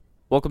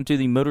Welcome to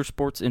the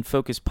Motorsports in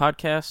Focus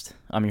podcast.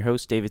 I'm your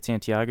host, David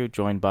Santiago,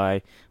 joined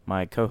by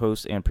my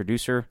co-host and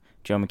producer,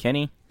 Joe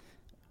McKenney.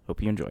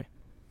 Hope you enjoy.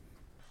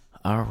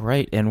 All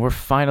right, and we're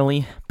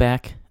finally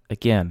back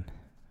again.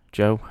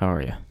 Joe, how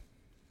are you?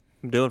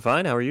 I'm doing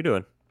fine. How are you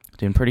doing?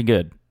 Doing pretty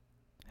good.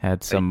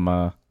 Had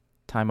some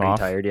time off.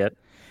 Are you tired yet?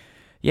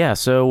 Yeah,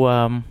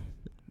 so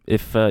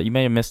if you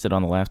may have missed it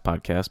on the last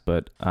podcast,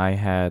 but I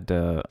had,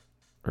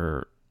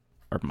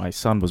 my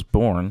son was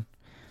born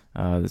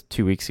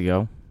 2 weeks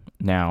ago.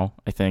 Now,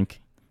 I think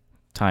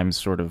time's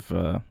sort of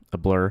a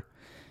blur,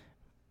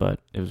 but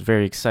it was a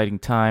very exciting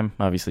time.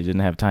 Obviously, didn't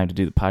have time to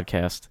do the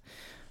podcast.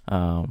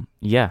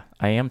 Yeah,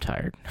 I am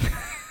tired.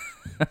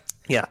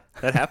 Yeah,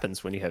 that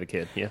happens when you have a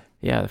kid. Yeah.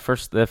 Yeah, the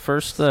first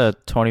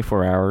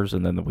 24 hours,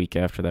 and then the week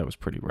after that was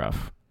pretty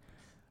rough.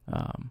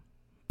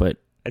 But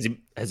has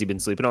he been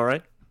sleeping all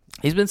right?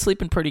 He's been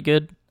sleeping pretty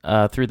good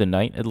through the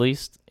night, at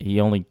least. He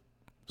only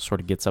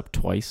sort of gets up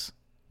twice,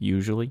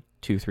 usually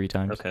 2-3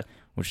 times, Okay.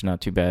 which is not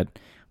too bad.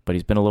 But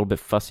he's been a little bit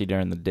fussy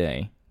during the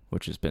day,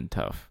 which has been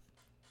tough.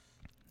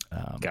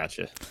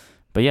 Gotcha.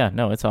 But yeah,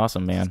 no, it's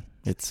awesome, man.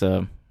 It's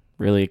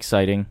really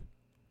exciting.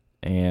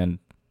 And,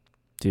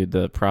 dude,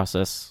 the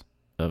process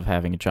of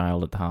having a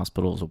child at the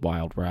hospital is a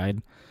wild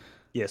ride.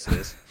 Yes, it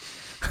is.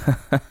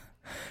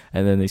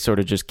 And then they sort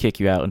of just kick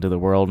you out into the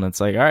world, and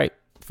it's like, all right,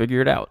 figure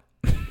it out.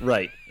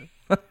 Right.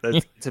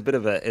 It's a bit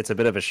of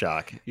a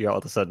shock. All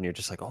of a sudden you're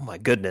just like, oh my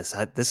goodness,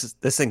 this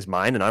thing's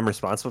mine, and I'm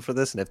responsible for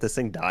this. And if this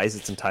thing dies,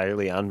 it's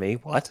entirely on me.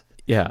 What?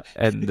 Yeah,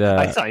 and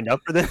I signed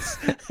up for this.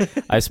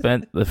 I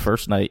spent the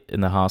first night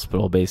in the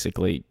hospital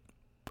basically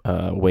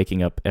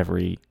waking up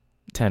every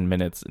 10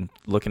 minutes and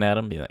looking at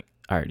him, be like,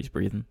 all right, he's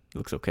breathing. He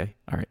looks okay.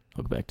 All right,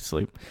 I'll go back to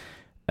sleep.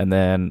 And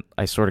then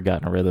I sort of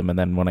got in a rhythm, and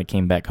then when I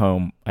came back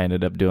home, I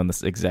ended up doing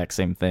this exact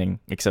same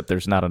thing, except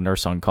there's not a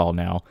nurse on call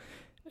now.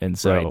 And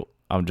so Right.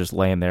 I'm just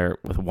laying there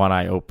with one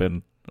eye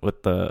open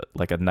with a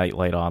night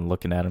light on,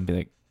 looking at him, be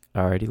like,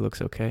 all right, he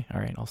looks okay.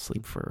 All right, I'll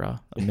sleep for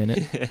a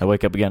minute. I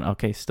wake up again.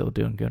 Okay, still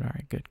doing good. All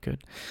right,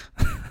 good.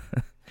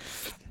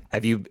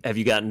 Have you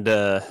gotten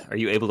to? Are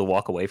you able to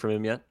walk away from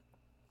him yet?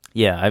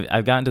 Yeah,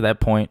 I've gotten to that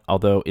point,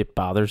 although it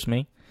bothers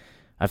me.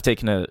 I've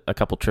taken a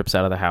couple trips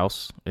out of the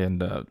house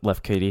and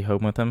left Katie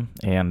home with him,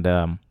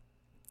 and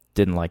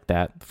didn't like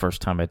that the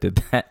first time I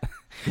did that.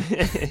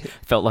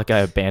 Felt like I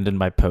abandoned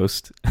my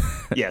post.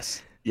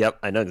 Yes. Yep.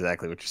 I know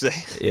exactly what you're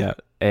saying. Yeah,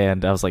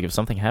 and I was like, if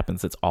something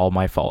happens, it's all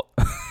my fault.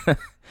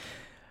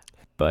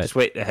 But Just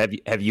wait.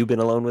 Have you been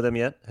alone with him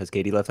yet? Has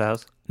Katie left the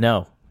house?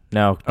 No.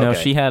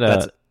 Okay, She had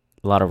a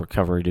lot of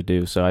recovery to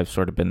do, so I've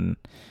sort of been.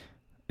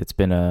 It's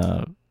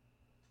been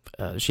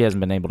she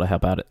hasn't been able to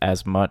help out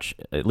as much,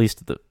 at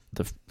least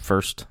the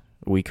first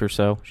week or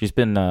so. She's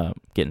been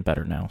getting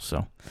better now,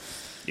 so.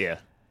 Yeah,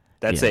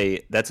 that's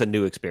a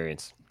new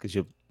experience because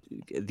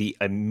the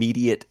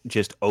immediate,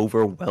 just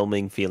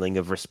overwhelming feeling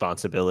of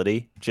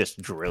responsibility just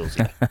drills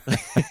you.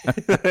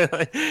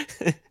 Like,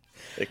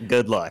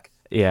 good luck.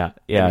 Yeah,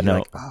 And you're no.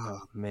 like, oh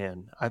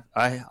man,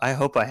 I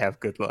hope I have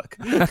good luck.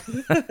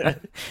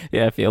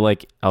 Yeah, I feel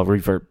like I'll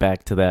revert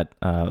back to that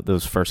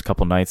those first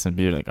couple nights and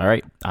be like, all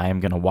right, I am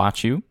gonna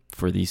watch you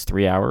for these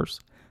 3 hours,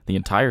 the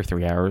entire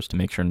 3 hours, to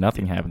make sure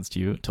nothing happens to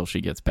you until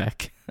she gets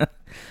back.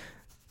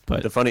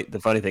 But the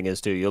funny thing is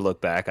too, you'll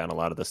look back on a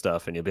lot of the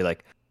stuff and you'll be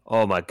like,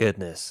 oh my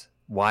goodness,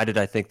 why did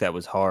I think that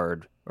was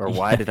hard? Or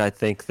why did I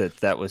think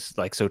that was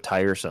like so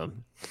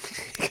tiresome?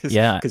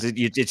 Yeah. Because it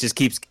just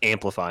keeps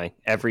amplifying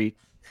every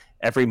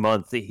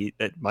month.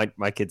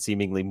 My kid's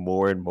seemingly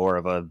more and more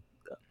of a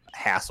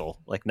hassle,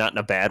 like not in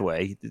a bad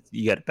way.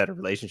 You get a better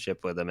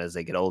relationship with them as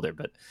they get older,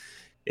 but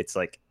it's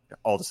like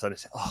all of a sudden,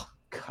 it's, oh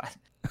God,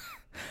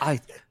 I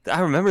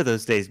remember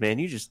those days, man.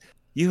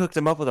 You hooked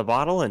him up with a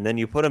bottle and then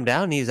you put him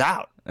down and he's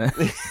out.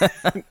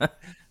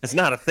 It's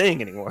not a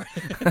thing anymore.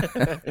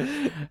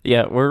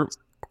 yeah,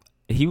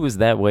 he was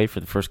that way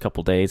for the first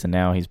couple days, and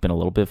now he's been a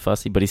little bit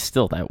fussy, but he's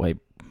still that way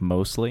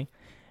mostly.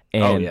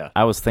 And Oh, yeah.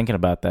 I was thinking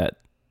about that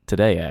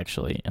today,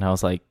 actually, and I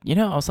was like,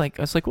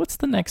 what's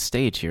the next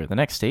stage here? The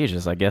next stage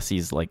is, I guess,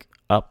 he's like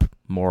up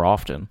more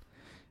often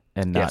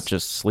and not Yes.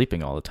 just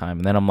sleeping all the time.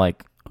 And then I'm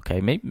like,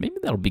 okay, maybe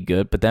that'll be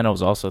good. But then I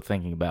was also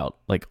thinking about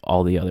like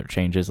all the other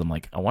changes. I'm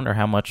like, I wonder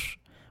how much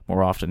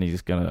more often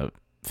he's gonna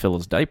fill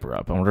his diaper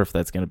up. I wonder if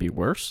that's gonna be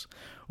worse,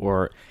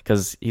 or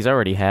because he's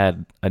already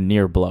had a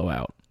near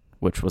blowout,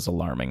 which was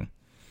alarming.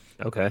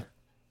 Okay.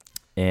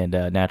 And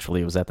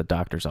naturally, it was at the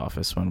doctor's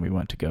office when we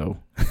went to go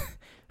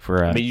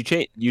for. I mean,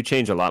 you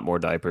change a lot more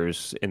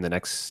diapers in the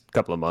next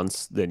couple of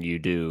months than you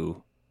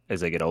do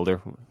as they get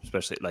older,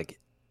 especially like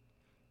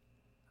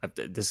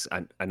this.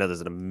 I know this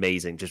is an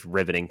amazing, just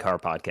riveting car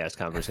podcast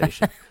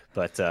conversation,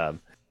 but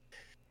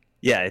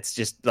yeah, it's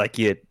just like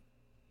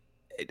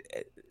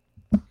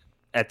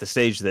at the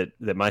stage that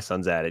my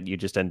son's at it, you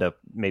just end up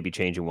maybe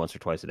changing once or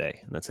twice a day,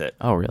 and that's it.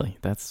 Oh, really?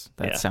 That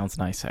Yeah. sounds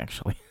nice,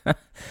 actually.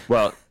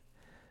 Well,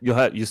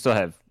 you still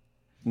have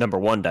number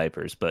one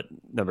diapers, but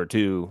number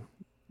two,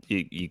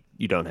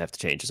 you don't have to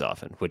change as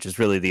often, which is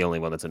really the only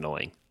one that's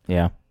annoying.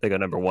 Yeah. They go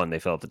number one, they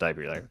fill up the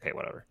diaper. You're like, okay,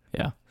 whatever.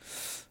 Yeah.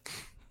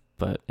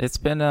 But it's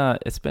been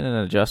an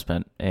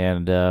adjustment,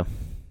 and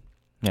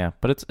yeah,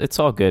 but it's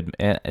all good.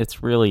 And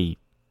it's really,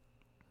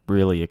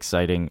 really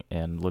exciting,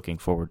 and looking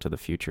forward to the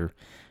future,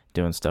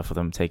 doing stuff with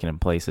them, taking them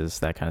places,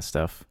 that kind of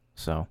stuff.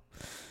 So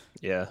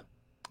Yeah.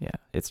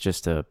 it's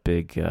just a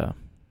big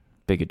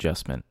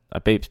adjustment. I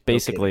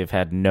basically have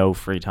had no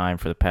free time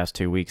for the past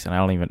 2 weeks, and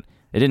I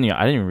didn't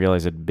even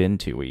realize it'd been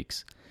 2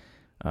 weeks.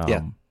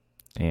 And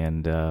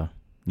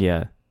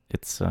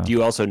it's. Do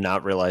you also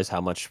not realize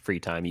how much free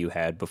time you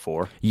had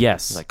before?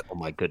 Yes. Like, oh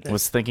my goodness. I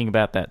was thinking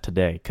about that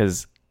today,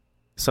 because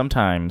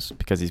sometimes,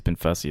 because he's been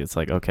fussy, it's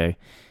like, okay,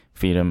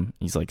 feed him.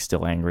 He's like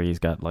still angry. He's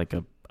got like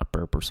a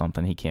burp or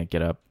something. He can't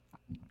get up,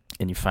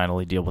 and you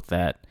finally deal with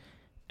that,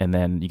 and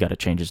then you got to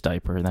change his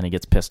diaper, and then he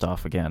gets pissed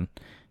off again,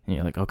 and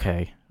you're like,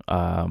 okay,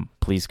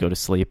 please go to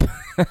sleep.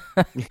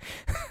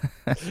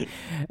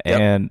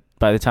 And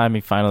by the time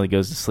he finally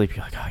goes to sleep,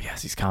 you're like, oh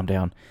yes, he's calmed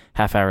down.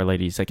 Half hour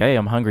later, he's like, hey,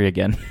 I'm hungry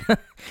again.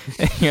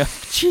 And you're like,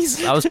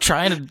 jeez, I was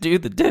trying to do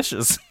the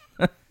dishes.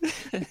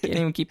 Can't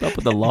even keep up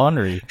with the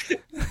laundry.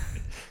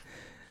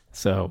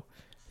 So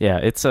yeah,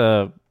 it's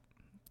a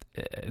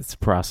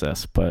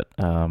process, but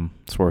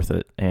it's worth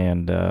it,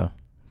 and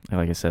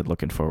like I said,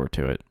 looking forward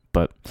to it.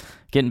 But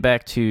getting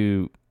back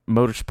to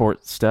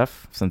motorsport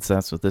stuff, since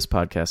that's what this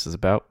podcast is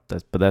about,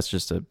 but that's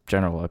just a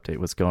general update.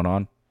 What's going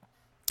on?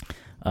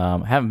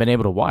 Haven't been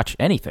able to watch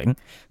anything.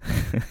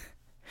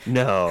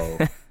 No.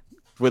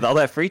 With all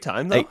that free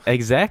time, though?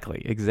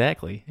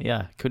 Exactly.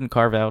 Yeah, couldn't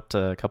carve out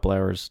a couple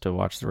hours to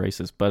watch the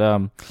races. But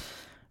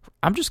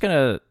I'm just going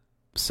to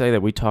say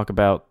that we talk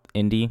about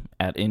Indy,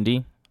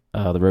 the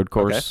road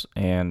course,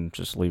 and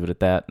just leave it at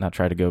that, not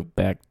try to go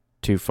back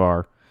too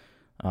far.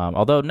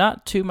 Although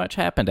not too much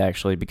happened,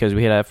 actually, because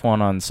we had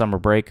F1 on summer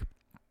break,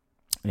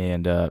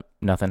 and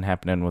nothing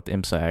happening with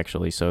IMSA,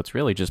 actually. So it's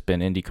really just been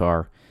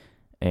IndyCar,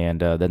 and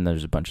then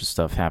there's a bunch of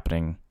stuff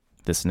happening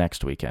this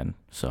next weekend.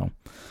 So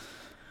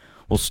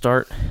we'll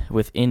start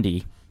with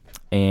Indy,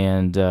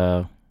 and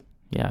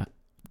yeah,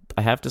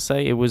 I have to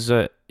say it was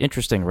an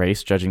interesting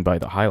race, judging by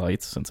the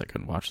highlights, since I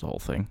couldn't watch the whole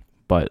thing.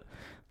 But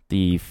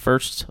the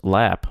first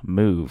lap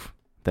move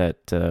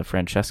that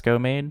Francesco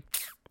made,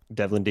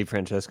 Devlin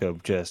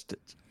DeFrancesco, just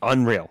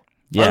unreal.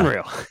 Yeah.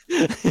 Unreal.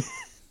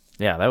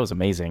 Yeah, that was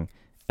amazing.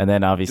 And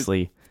then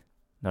obviously,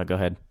 no, go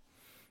ahead.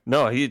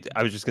 No,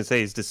 I was just going to say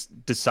he's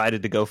just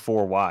decided to go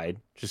 4 wide.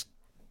 Just,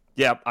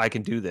 yep, I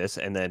can do this,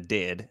 and then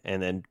did, and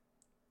then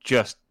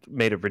just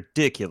made a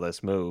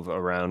ridiculous move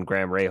around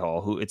Graham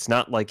Rahal, who it's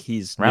not like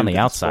he's around new the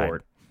to outside.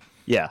 sport.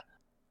 Yeah.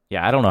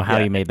 Yeah, I don't know how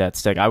he made that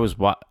stick. I was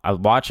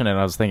watching it, and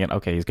I was thinking,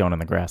 okay, he's going in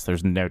the grass.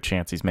 There's no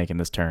chance he's making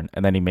this turn.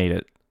 And then he made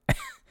it.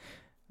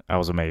 I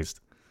was amazed.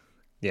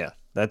 Yeah,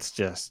 that's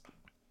just...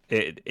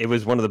 It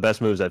was one of the best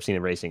moves I've seen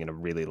in racing in a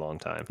really long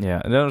time.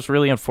 Yeah, and that was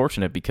really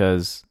unfortunate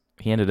because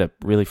he ended up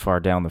really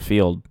far down the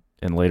field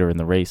and later in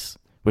the race,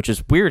 which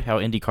is weird how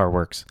IndyCar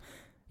works.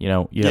 You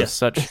know, you have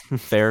such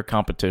fair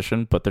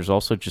competition, but there's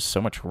also just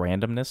so much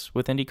randomness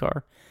with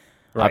IndyCar.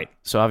 Right.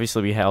 So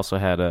obviously we also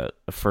had a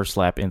first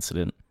lap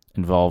incident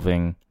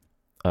involving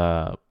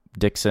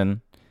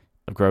Dixon,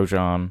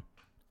 Grosjean,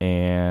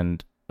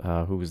 and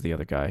who was the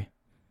other guy?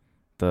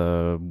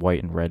 The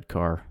white and red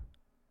car.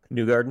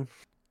 Newgarden?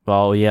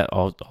 Well, yeah,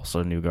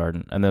 also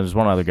Newgarden. And there's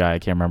one other guy, I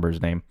can't remember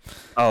his name.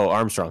 Oh,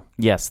 Armstrong.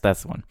 Yes,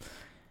 that's the one.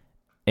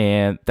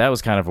 And that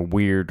was kind of a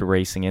weird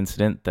racing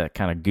incident that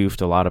kind of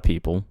goofed a lot of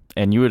people.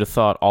 And you would have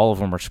thought all of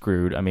them were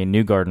screwed. I mean,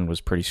 Newgarden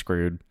was pretty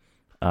screwed.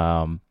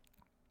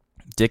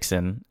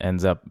 Dixon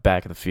ends up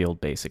back of the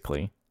field,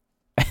 basically.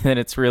 And then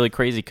it's really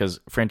crazy because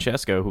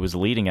Francesco, who was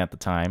leading at the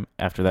time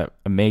after that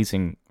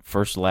amazing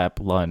first lap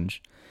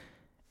lunge,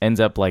 ends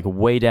up like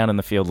way down in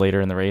the field later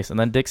in the race. And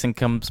then Dixon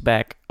comes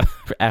back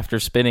after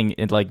spinning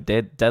in like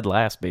dead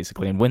last,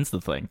 basically, and wins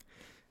the thing.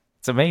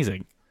 It's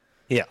amazing.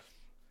 Yeah.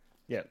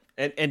 Yeah.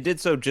 And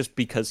did so just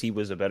because he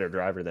was a better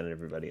driver than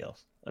everybody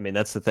else. I mean,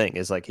 that's the thing,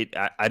 is like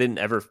I didn't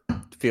ever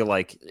feel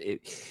like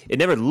it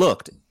never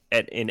looked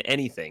in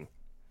anything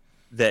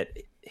that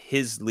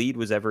his lead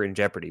was ever in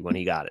jeopardy when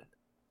he got it.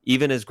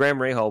 Even as Graham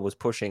Rahal was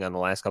pushing on the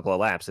last couple of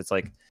laps, it's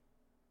like,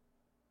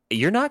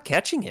 you're not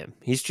catching him.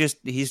 He's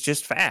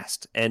just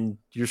fast, and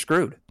you're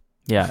screwed.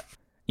 Yeah.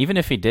 Even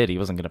if he did, he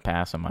wasn't going to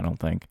pass him, I don't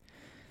think.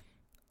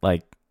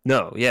 Like,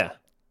 no, yeah.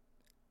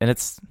 And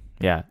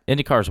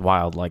IndyCar's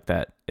wild like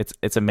that.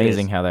 It's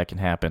amazing how that can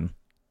happen.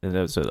 It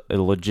was a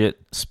legit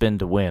spin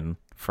to win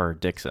for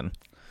Dixon.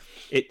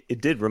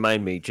 It did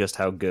remind me just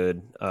how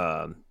good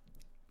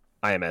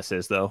IMS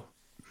is, though.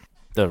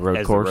 The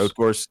road course? The road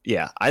course,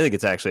 yeah. I think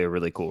it's actually a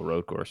really cool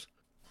road course.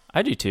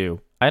 I do,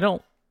 too.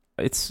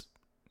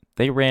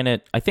 They ran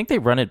it, I think they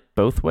run it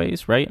both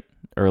ways, right?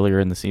 Earlier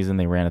in the season,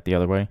 they ran it the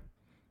other way.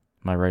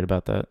 Am I right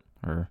about that?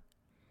 Or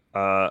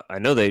I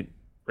know they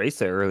raced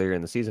there earlier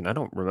in the season. I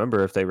don't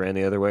remember if they ran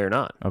the other way or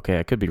not. Okay,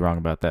 I could be wrong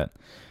about that.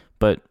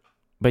 But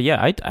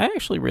yeah, I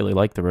actually really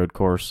like the road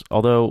course.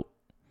 Although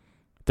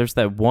there's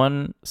that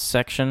one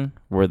section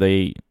where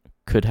they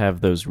could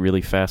have those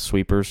really fast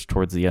sweepers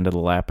towards the end of the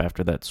lap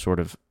after that sort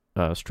of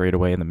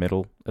straightaway in the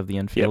middle of the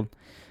infield,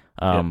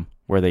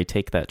 where where they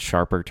take that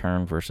sharper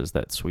turn versus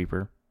that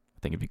sweeper. I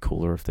think it'd be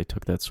cooler if they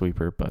took that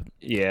sweeper, but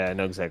Yeah, I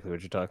know exactly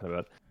what you're talking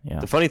about. yeah.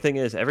 The funny thing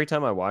is, every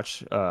time I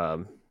watch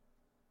a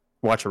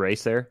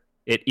race there,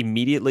 it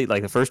immediately,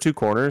 like the first 2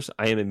 corners,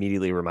 I am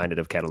immediately reminded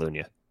of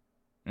Catalunya.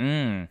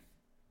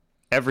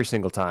 Every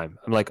single time.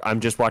 I'm like,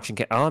 I'm just watching,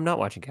 I'm not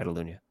watching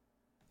Catalunya.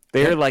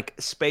 They're like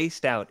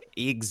spaced out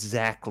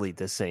exactly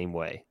the same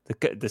way.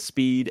 The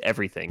speed,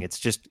 everything.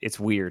 It's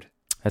weird.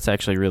 That's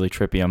actually really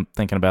trippy. I'm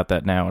thinking about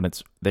that now,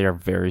 and they are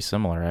very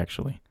similar,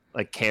 actually.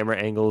 Like camera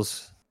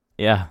angles.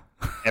 Yeah.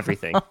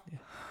 Everything.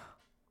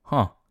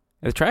 Huh.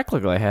 The track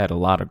looked like it had a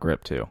lot of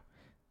grip, too.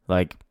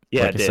 Like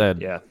I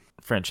said,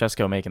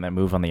 Francesco making that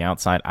move on the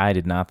outside, I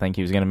did not think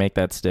he was going to make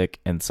that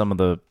stick, and some of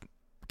the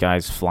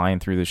guys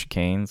flying through the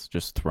chicanes,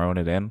 just throwing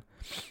it in.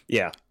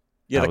 Yeah.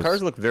 Yeah, the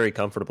cars look very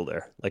comfortable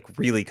there. Like,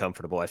 really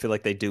comfortable. I feel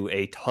like they do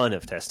a ton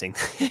of testing.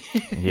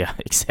 Yeah,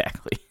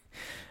 exactly.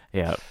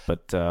 Yeah,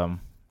 but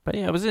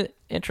yeah, it was an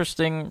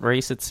interesting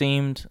race, it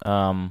seemed.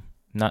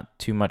 Not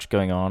too much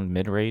going on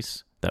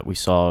mid-race that we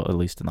saw, at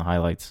least in the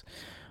highlights.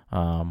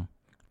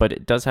 But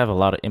it does have a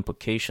lot of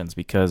implications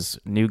because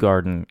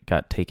Newgarden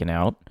got taken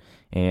out,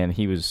 and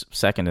he was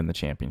second in the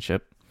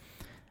championship.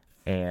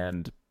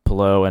 And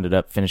Palou ended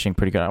up finishing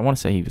pretty good. I want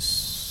to say he was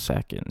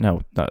second.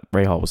 No,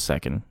 Rahal was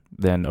second.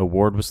 Then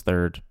O'Ward was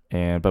third,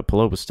 but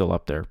Palou was still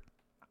up there.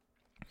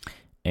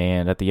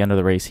 And at the end of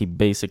the race, he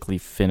basically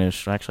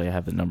finished. Actually, I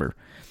have the number.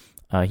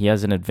 He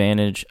has an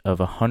advantage of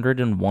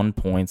 101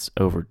 points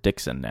over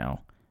Dixon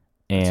now.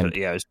 And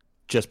I was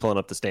just pulling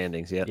up the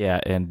standings. Yeah,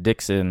 and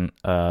Dixon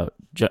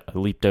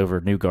leaped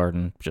over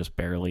Newgarden just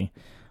barely.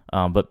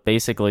 But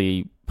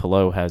basically,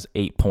 Palou has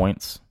 8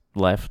 points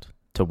left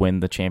to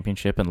win the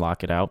championship and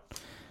lock it out.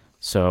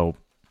 So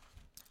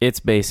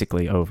it's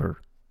basically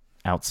over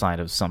outside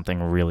of something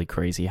really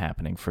crazy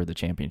happening for the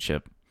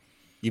championship.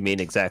 You mean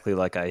exactly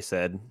like I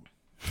said,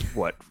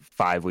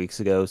 5 weeks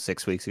ago,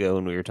 6 weeks ago,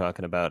 when we were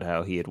talking about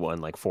how he had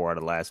won like 4 out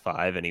of the last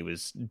 5, and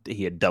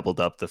he had doubled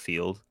up the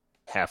field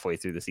halfway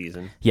through the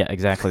season. Yeah,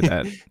 exactly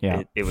that.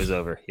 Yeah, it was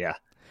over. Yeah.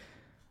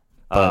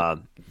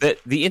 The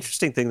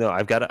interesting thing though,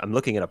 I'm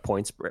looking at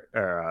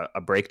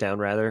a breakdown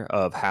rather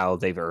of how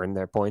they've earned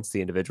their points,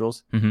 the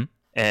individuals,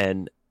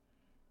 and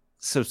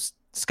so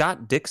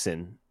Scott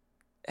Dixon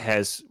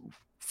has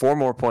 4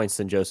 more points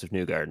than Joseph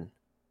Newgarden.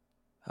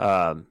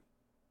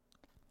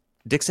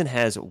 Dixon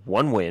has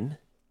 1 win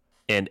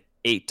and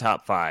 8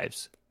 top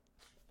 5s,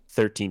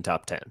 13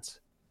 top 10s.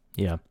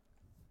 Yeah.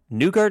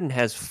 Newgarden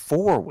has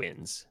 4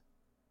 wins,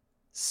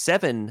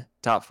 7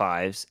 top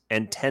 5s,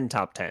 and 10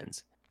 top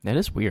 10s. That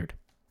is weird.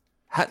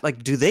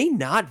 Do they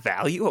not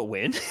value a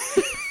win?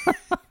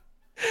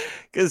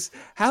 Because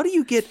how do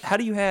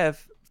you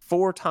have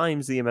 4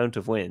 times the amount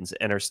of wins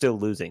and are still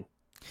losing?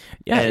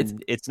 Yeah,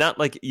 and it's not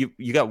like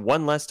you got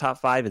 1 less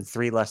top 5 and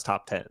 3 less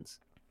top 10s.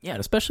 Yeah,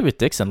 especially with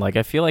Dixon. Like,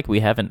 I feel like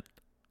we haven't.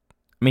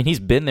 I mean, he's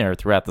been there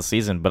throughout the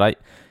season, but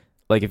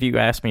if you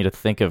asked me to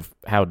think of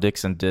how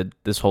Dixon did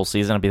this whole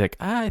season, I'd be like,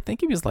 I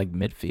think he was like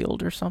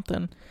midfield or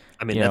something.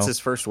 I mean, that's his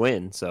first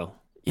win, so.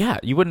 Yeah,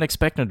 you wouldn't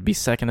expect him to be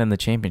second in the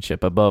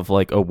championship above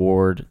like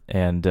O'Ward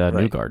and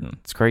Newgarden.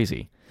 It's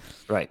crazy.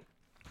 Right.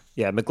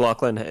 Yeah,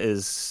 McLaughlin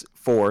is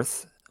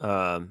 4th,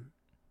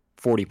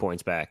 40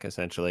 points back,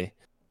 essentially,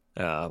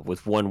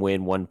 with 1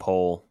 win, 1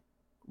 pole,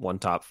 5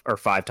 top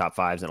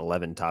 5s, and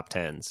 11 top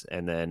 10s.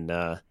 And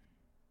then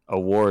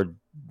O'Ward,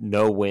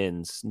 no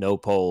wins, no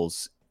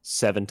poles,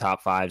 7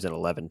 top 5s, and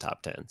 11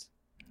 top 10s.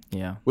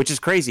 Yeah. Which is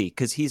crazy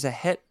because he's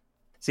ahead.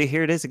 See,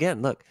 here it is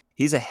again. Look,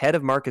 he's ahead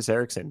of Marcus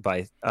Ericsson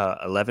by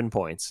 11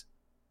 points.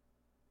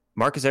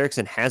 Marcus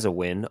Ericsson has a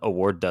win.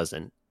 O'Ward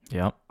doesn't.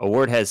 Yeah.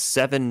 O'Ward has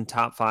 7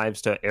 top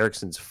 5s to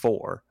Ericsson's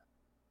 4.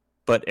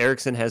 But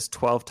Ericsson has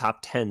 12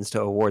 top 10s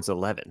to O'Ward's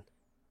 11.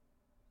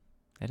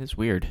 That is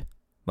weird.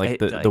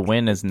 The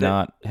win is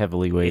not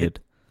heavily weighted.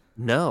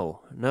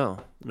 No,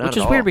 not Which at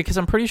is all. weird because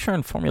I'm pretty sure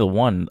in Formula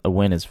 1, a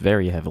win is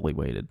very heavily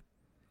weighted.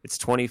 It's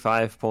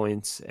 25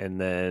 points, and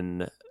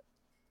then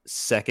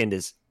second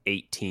is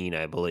 18,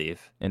 I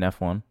believe. In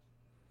F1?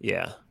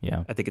 Yeah.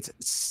 Yeah. I think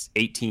it's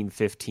 18,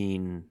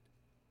 15,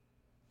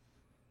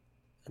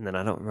 and then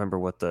I don't remember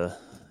what the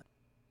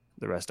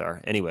rest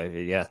are.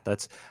 Anyway, yeah,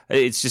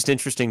 it's just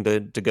interesting to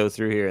go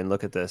through here and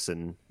look at this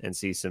and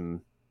see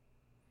some,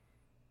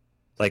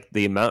 like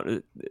the amount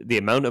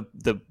of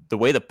the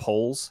way the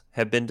polls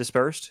have been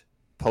dispersed.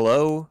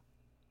 Palou,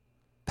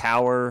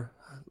 Power,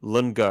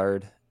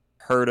 Lundgaard,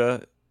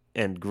 Herta,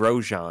 and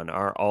Grosjean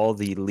are all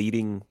the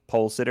leading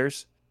pole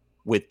sitters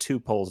with 2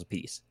 poles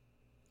apiece.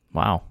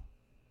 Wow.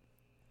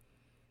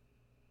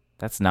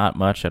 That's not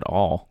much at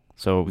all.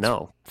 So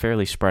it's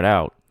fairly spread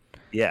out.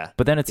 Yeah.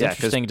 But then it's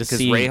interesting to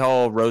see. Because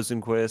Rahal,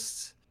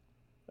 Rosenquist,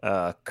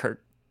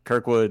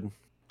 Kirkwood,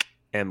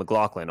 and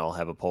McLaughlin all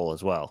have a pole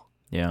as well.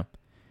 Yeah.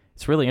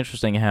 It's really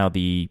interesting how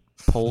the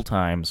pole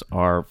times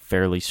are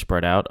fairly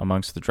spread out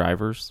amongst the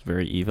drivers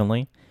very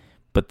evenly,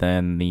 but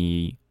then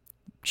the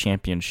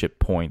championship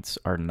points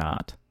are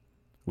not.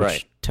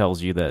 Which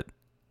tells you that,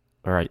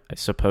 or I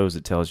suppose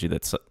it tells you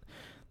that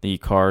the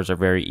cars are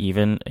very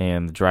even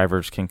and the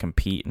drivers can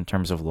compete in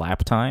terms of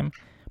lap time,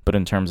 but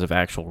in terms of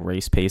actual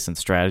race pace and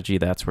strategy,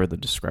 that's where the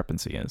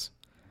discrepancy is,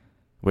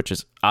 which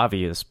is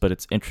obvious, but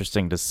it's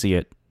interesting to see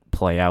it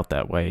play out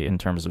that way in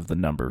terms of the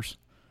numbers.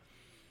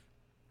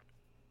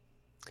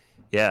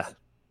 Yeah,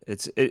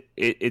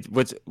 it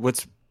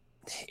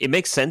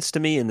makes sense to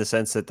me in the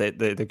sense that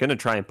they're going to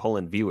try and pull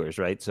in viewers,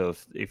 right? So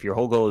if your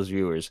whole goal is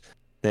viewers,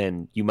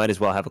 then you might as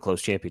well have a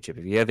close championship.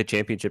 If you have a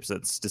championship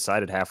that's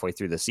decided halfway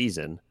through the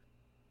season,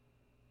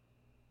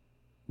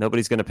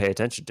 nobody's going to pay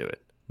attention to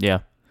it. Yeah.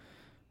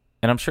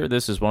 And I'm sure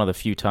this is one of the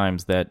few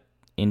times that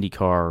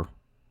IndyCar,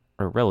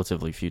 or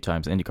relatively few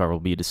times, IndyCar will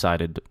be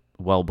decided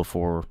well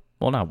before,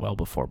 well, not well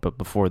before, but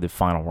before the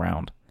final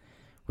round,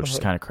 which is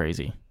kind of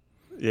crazy.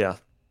 Yeah.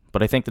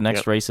 But I think the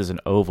next race is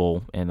an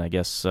oval, and I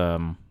guess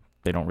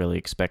they don't really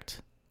expect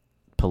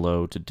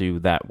Palou to do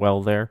that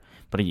well there.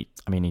 But he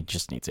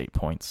just needs 8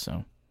 points,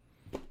 so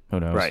who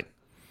knows? Right.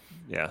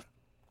 Yeah.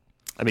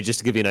 I mean, just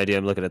to give you an idea,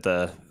 I'm looking at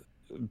the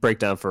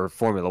breakdown for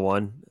Formula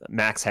One.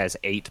 Max has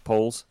 8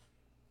 poles,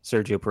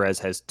 Sergio Perez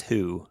has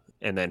 2,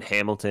 and then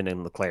Hamilton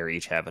and Leclerc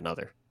each have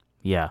another.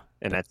 Yeah.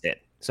 And that's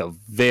it. So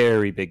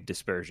very big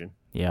dispersion.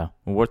 Yeah.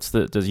 What's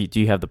do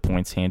you have the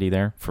points handy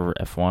there for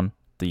F1?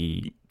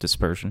 The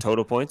dispersion?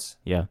 Total points?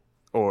 Yeah.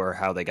 Or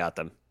how they got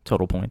them?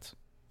 Total points.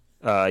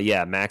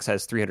 Yeah, Max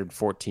has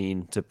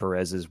 314 to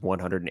Perez's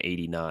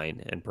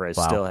 189, and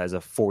Perez still has a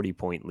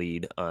 40-point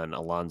lead on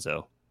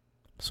Alonso.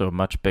 So a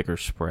much bigger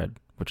spread,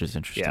 which is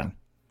interesting.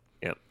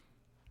 Yeah. Yep.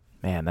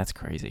 Man, that's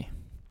crazy.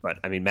 But,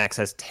 I mean, Max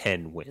has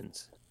 10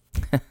 wins.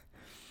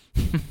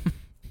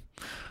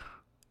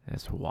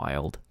 That's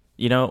wild.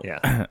 You know,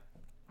 yeah.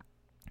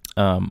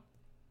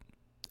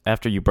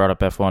 After you brought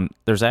up F1,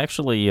 there's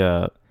actually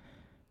an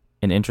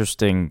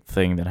interesting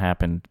thing that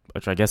happened,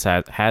 which I guess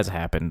has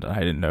happened. I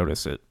didn't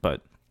notice it,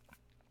 but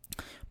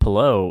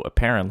Palou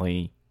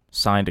apparently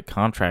signed a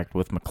contract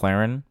with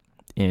McLaren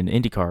in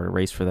IndyCar to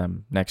race for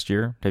them next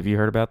year. Have you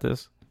heard about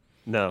this?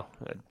 No.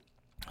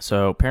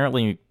 So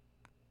apparently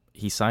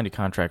he signed a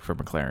contract for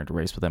McLaren to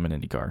race with them in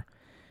IndyCar,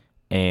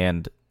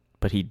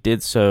 but he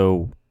did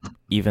so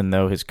even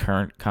though his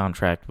current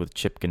contract with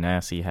Chip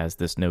Ganassi has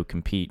this no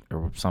compete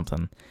or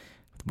something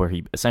where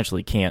he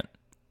essentially can't.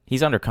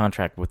 He's under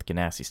contract with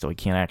Ganassi still. He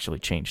can't actually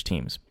change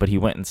teams, but he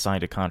went and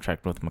signed a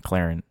contract with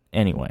McLaren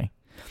anyway.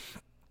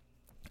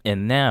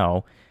 And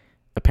now,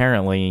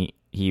 apparently,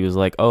 he was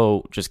like,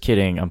 oh, just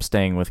kidding, I'm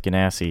staying with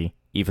Ganassi,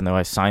 even though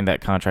I signed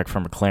that contract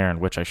for McLaren,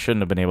 which I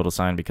shouldn't have been able to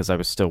sign because I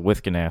was still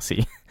with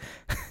Ganassi.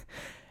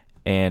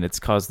 And it's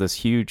caused this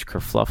huge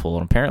kerfluffle.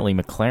 And apparently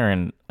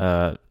McLaren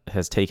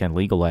has taken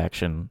legal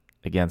action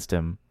against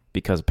him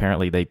because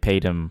apparently they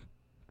paid him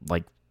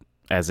like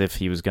as if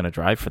he was going to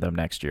drive for them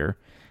next year.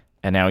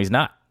 And now he's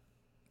not.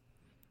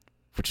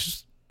 Which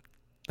is,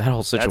 that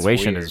whole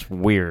situation is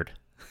weird.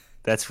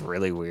 That's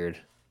really weird.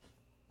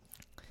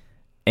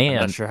 And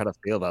I'm not sure how to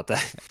feel about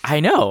that. I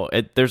know.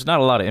 There's not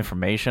a lot of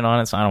information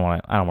on it, so I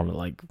don't want to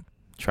like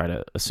try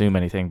to assume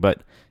anything,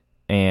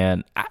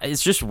 and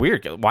it's just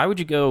weird. Why would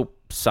you go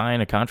sign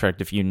a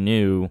contract if you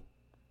knew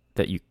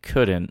that you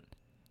couldn't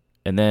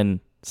and then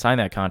sign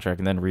that contract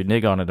and then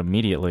renege on it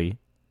immediately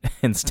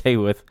and stay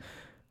with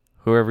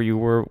whoever you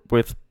were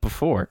with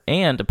before?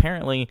 And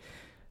apparently,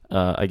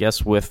 I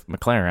guess with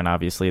McLaren,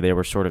 obviously, they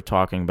were sort of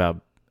talking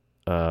about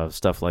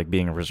stuff like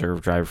being a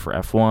reserve driver for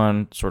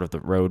F1, sort of the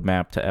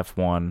roadmap to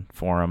F1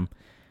 for him.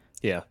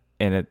 Yeah.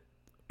 And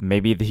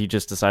maybe he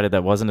just decided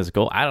that wasn't his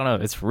goal. I don't know.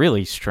 It's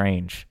really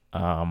strange.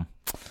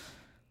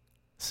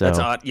 So that's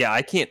odd. Yeah,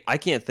 I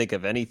can't think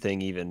of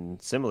anything even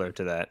similar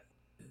to that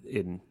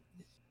in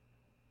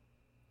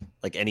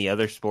like any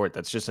other sport.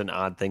 That's just an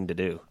odd thing to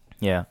do.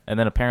 Yeah, and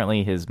then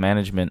apparently his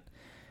management,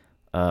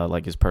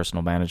 like his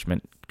personal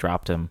management,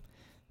 dropped him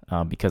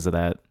because of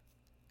that,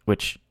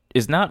 which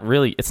is not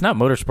really, it's not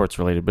motorsports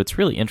related, but it's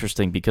really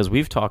interesting because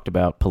we've talked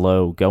about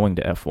Palou going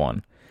to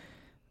F1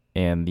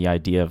 and the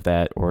idea of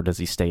that, or does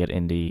he stay at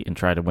Indy and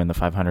try to win the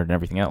 500 and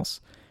everything else?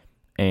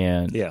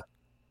 And yeah,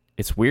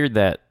 it's weird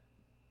that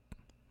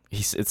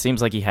it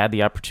seems like he had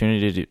the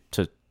opportunity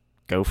to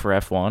go for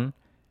F1,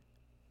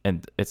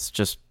 and it's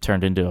just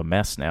turned into a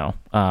mess now.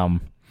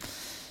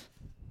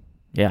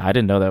 Yeah, I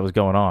didn't know that was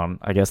going on.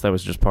 I guess that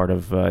was just part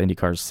of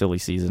IndyCar's silly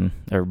season.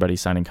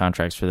 Everybody's signing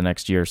contracts for the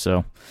next year,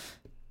 so...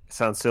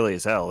 Sounds silly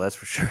as hell, that's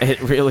for sure.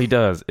 It really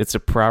does. It's a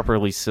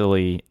properly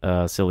silly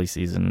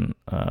season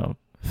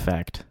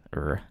fact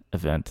or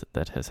event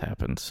that has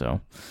happened, so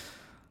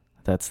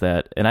that's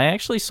that. And I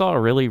actually saw a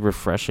really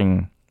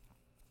refreshing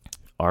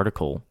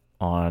article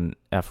on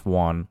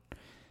F1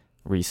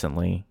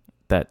 recently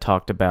that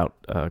talked about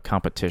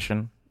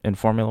competition in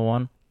Formula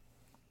One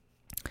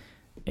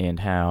and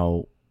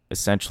how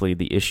essentially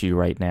the issue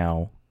right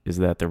now is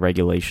that the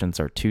regulations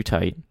are too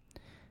tight,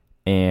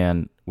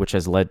 and which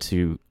has led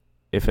to,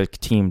 if a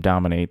team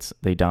dominates,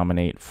 they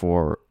dominate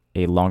for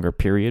a longer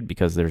period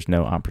because there's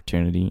no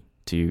opportunity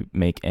to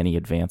make any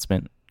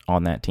advancement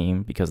on that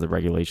team because the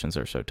regulations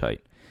are so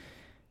tight.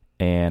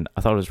 And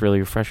I thought it was really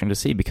refreshing to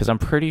see because I'm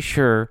pretty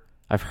sure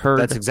I've heard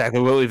that's exactly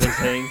what we've been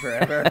saying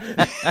forever.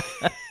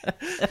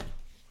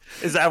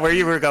 Is that where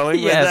you were going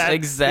with yes, that?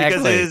 Exactly.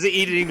 Because it is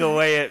eating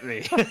away at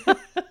me.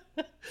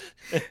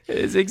 It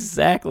is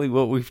exactly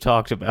what we've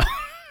talked about.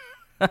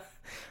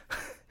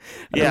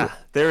 Yeah,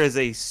 there is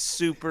a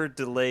super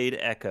delayed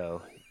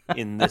echo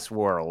in this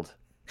world.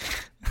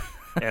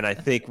 And I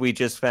think we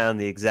just found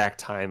the exact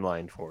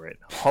timeline for it.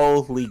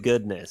 Holy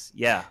goodness.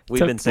 Yeah, we've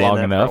been saying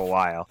that for a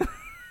while.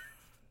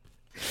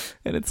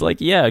 And it's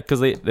like, yeah, because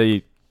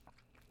they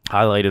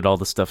highlighted all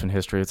the stuff in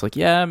history. It's like,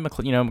 yeah,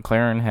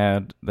 McLaren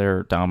had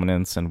their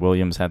dominance and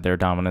Williams had their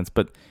dominance,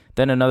 but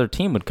then another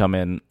team would come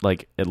in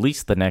like at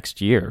least the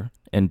next year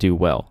and do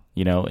well.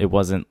 It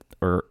wasn't,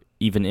 or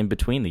even in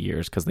between the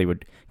years, because they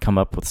would come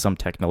up with some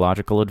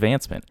technological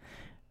advancement.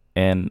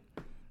 And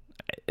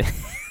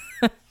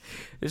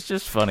it's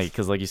just funny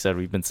because, like you said,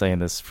 we've been saying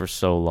this for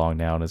so long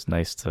now, and it's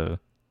nice to.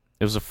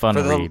 It was a fun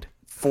read.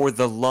 For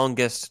the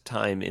longest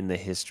time in the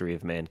history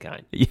of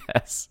mankind.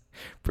 Yes.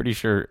 Pretty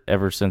sure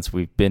ever since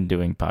we've been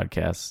doing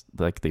podcasts,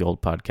 like the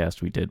old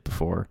podcast we did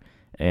before,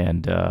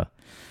 and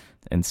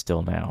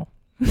still now.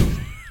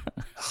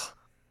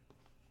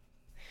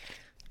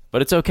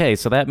 But it's okay.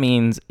 So that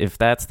means if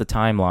that's the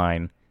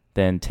timeline,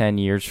 then 10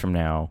 years from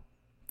now,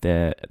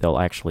 they'll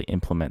actually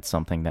implement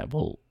something that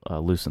will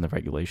loosen the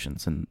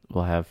regulations, and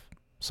we'll have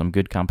some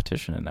good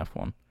competition in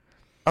F1.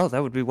 Oh,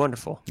 that would be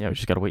wonderful. Yeah, we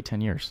just got to wait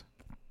 10 years.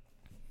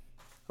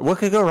 What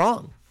could go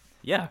wrong?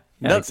 Yeah,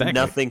 exactly.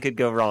 Nothing could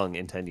go wrong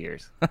in 10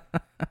 years.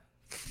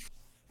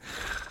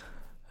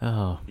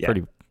 Oh, yeah.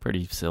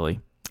 Pretty silly.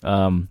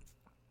 But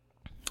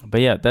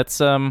yeah, that's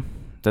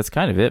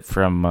kind of it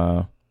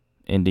from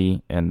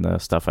Indy and the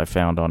stuff I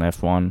found on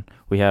F1.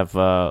 We have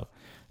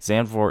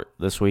Zandvoort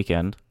this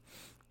weekend,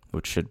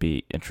 which should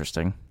be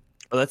interesting.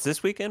 Oh, that's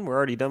this weekend? We're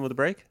already done with the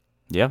break?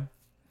 Yeah.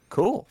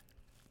 Cool.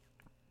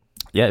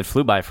 Yeah, it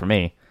flew by for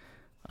me.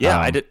 Yeah,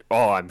 I did.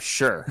 Oh, I'm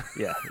sure.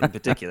 Yeah, in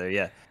particular,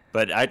 yeah.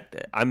 But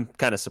I'm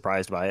kind of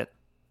surprised by it.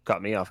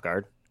 Caught me off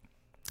guard.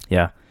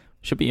 Yeah.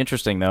 Should be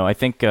interesting, though. I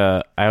think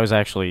I was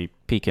actually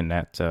peeking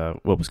at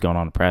what was going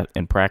on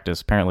in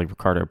practice. Apparently,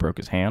 Ricardo broke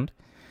his hand.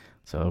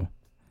 So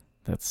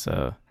that's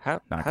not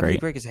how great. How did he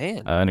break his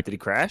hand? Did he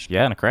crash?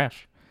 Yeah, in a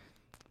crash.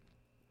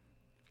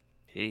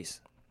 Jeez.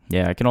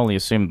 Yeah, I can only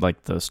assume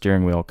like the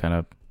steering wheel kind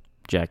of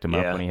jacked him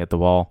up when he hit the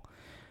wall.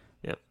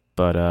 Yep.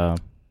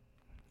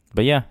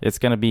 But yeah, it's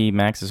going to be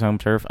Max's home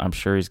turf. I'm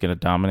sure he's going to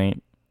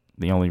dominate.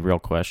 The only real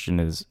question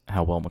is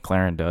how well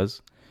McLaren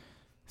does.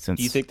 Do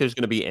you think there's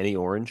going to be any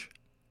orange?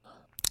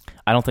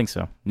 I don't think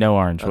so. No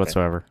orange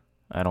whatsoever.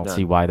 I don't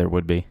see why there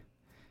would be.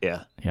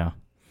 Yeah. Yeah.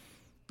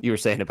 You were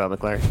saying about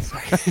McLaren.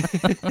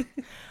 Sorry.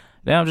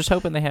 No, I'm just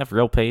hoping they have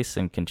real pace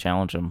and can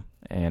challenge him,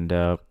 and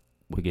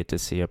we get to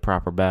see a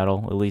proper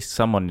battle. At least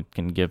someone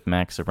can give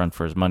Max a run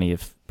for his money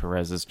if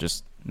Perez is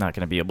just not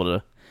going to be able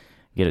to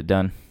get it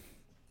done.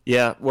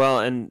 Yeah, well,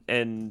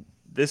 and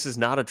this is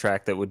not a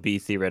track that would be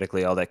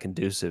theoretically all that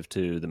conducive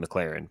to the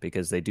McLaren,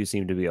 because they do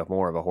seem to be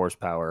more of a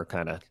horsepower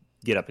kind of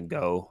get up and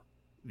go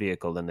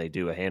vehicle than they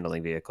do a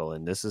handling vehicle,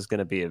 and this is going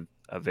to be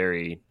a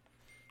very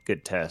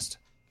good test.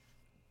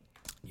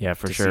 Yeah,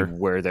 for to sure. See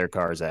where their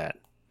car's at.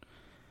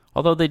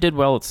 Although they did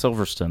well at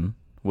Silverstone,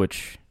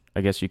 which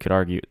I guess you could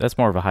argue that's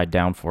more of a high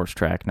downforce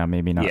track now,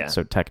 maybe not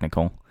so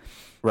technical.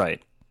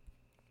 Right.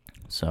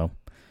 So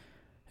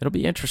it'll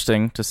be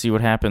interesting to see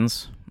what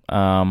happens.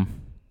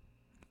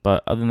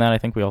 But other than that, I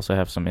think we also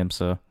have some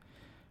IMSA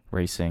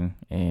racing,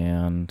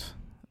 and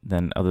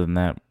then other than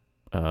that,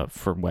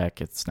 for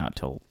WEC, it's not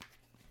till.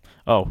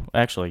 Oh,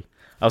 actually,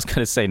 I was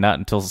gonna say not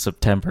until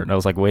September, and I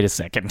was like, wait a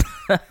second.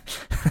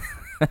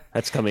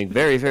 That's coming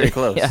very, very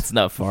close. Yeah, it's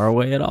not far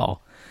away at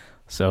all.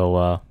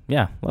 So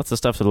yeah, lots of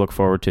stuff to look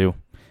forward to. Is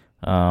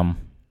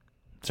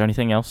there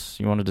anything else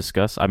you want to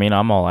discuss? I mean,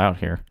 I'm all out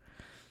here.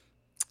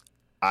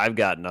 I've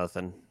got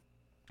nothing.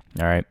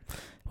 All right.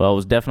 Well, it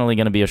was definitely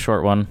going to be a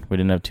short one. We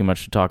didn't have too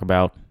much to talk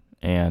about.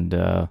 And,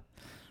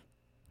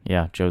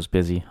 yeah, Joe's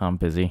busy. I'm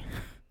busy.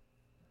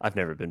 I've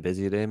never been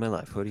busy a day in my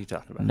life. What are you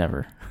talking about?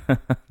 Never.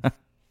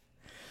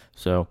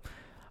 So,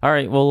 all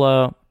right,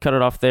 we'll cut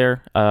it off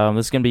there.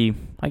 This is going to be,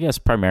 I guess,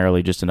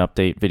 primarily just an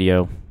update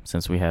video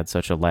since we had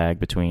such a lag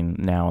between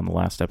now and the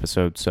last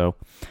episode. So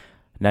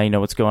now you know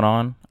what's going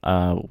on.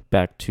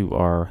 Back to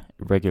our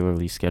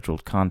regularly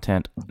scheduled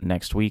content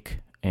next week,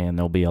 and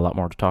there'll be a lot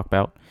more to talk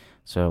about.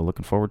 So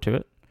looking forward to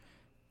it.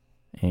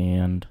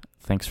 And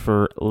thanks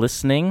for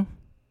listening.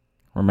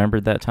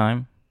 Remembered that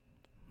time?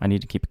 I need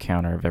to keep a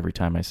counter of every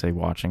time I say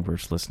watching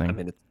versus listening. I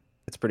mean,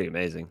 it's pretty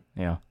amazing.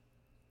 Yeah.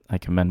 I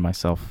commend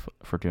myself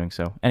for doing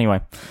so.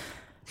 Anyway,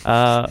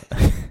 we'll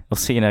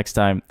see you next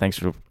time. Thanks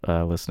for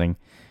listening.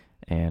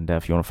 And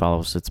if you want to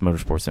follow us, it's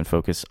Motorsports in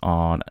Focus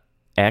on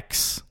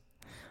X,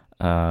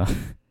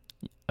 Facebook,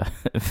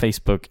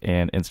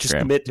 and Instagram. Just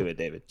commit to it,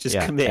 David. Just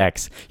commit.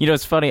 X. You know,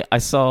 it's funny. I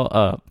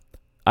saw...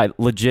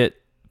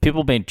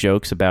 people made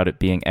jokes about it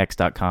being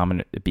x.com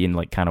and it being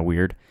like kind of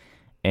weird,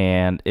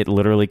 and it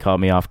literally caught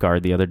me off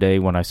guard the other day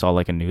when I saw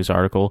like a news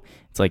article.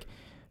 It's like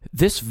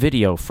this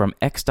video from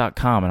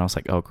X.com, and I was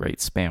like, oh, great,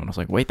 spam. And I was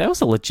like, wait, that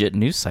was a legit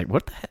news site.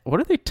 What the heck? What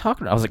are they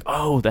talking about? I was like,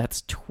 oh,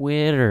 that's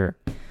Twitter.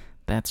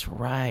 That's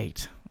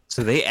right.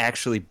 So they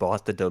actually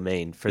bought the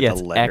domain for Yeah,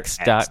 the letter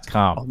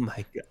X.com. Oh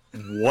my God.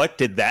 What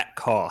did that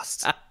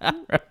cost?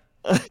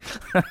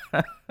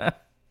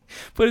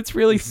 But it's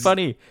really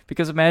funny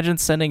because imagine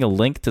sending a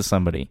link to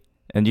somebody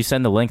and you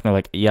send the link and they're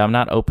like, yeah, I'm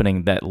not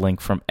opening that link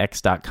from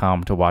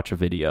X.com to watch a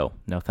video.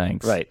 No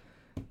thanks. Right.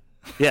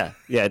 Yeah.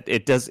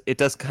 It does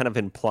kind of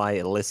imply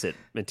illicit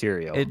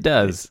material. It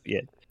does.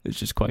 It's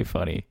just quite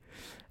funny.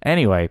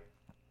 Anyway,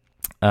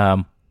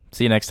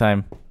 see you next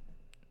time.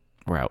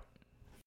 We're out.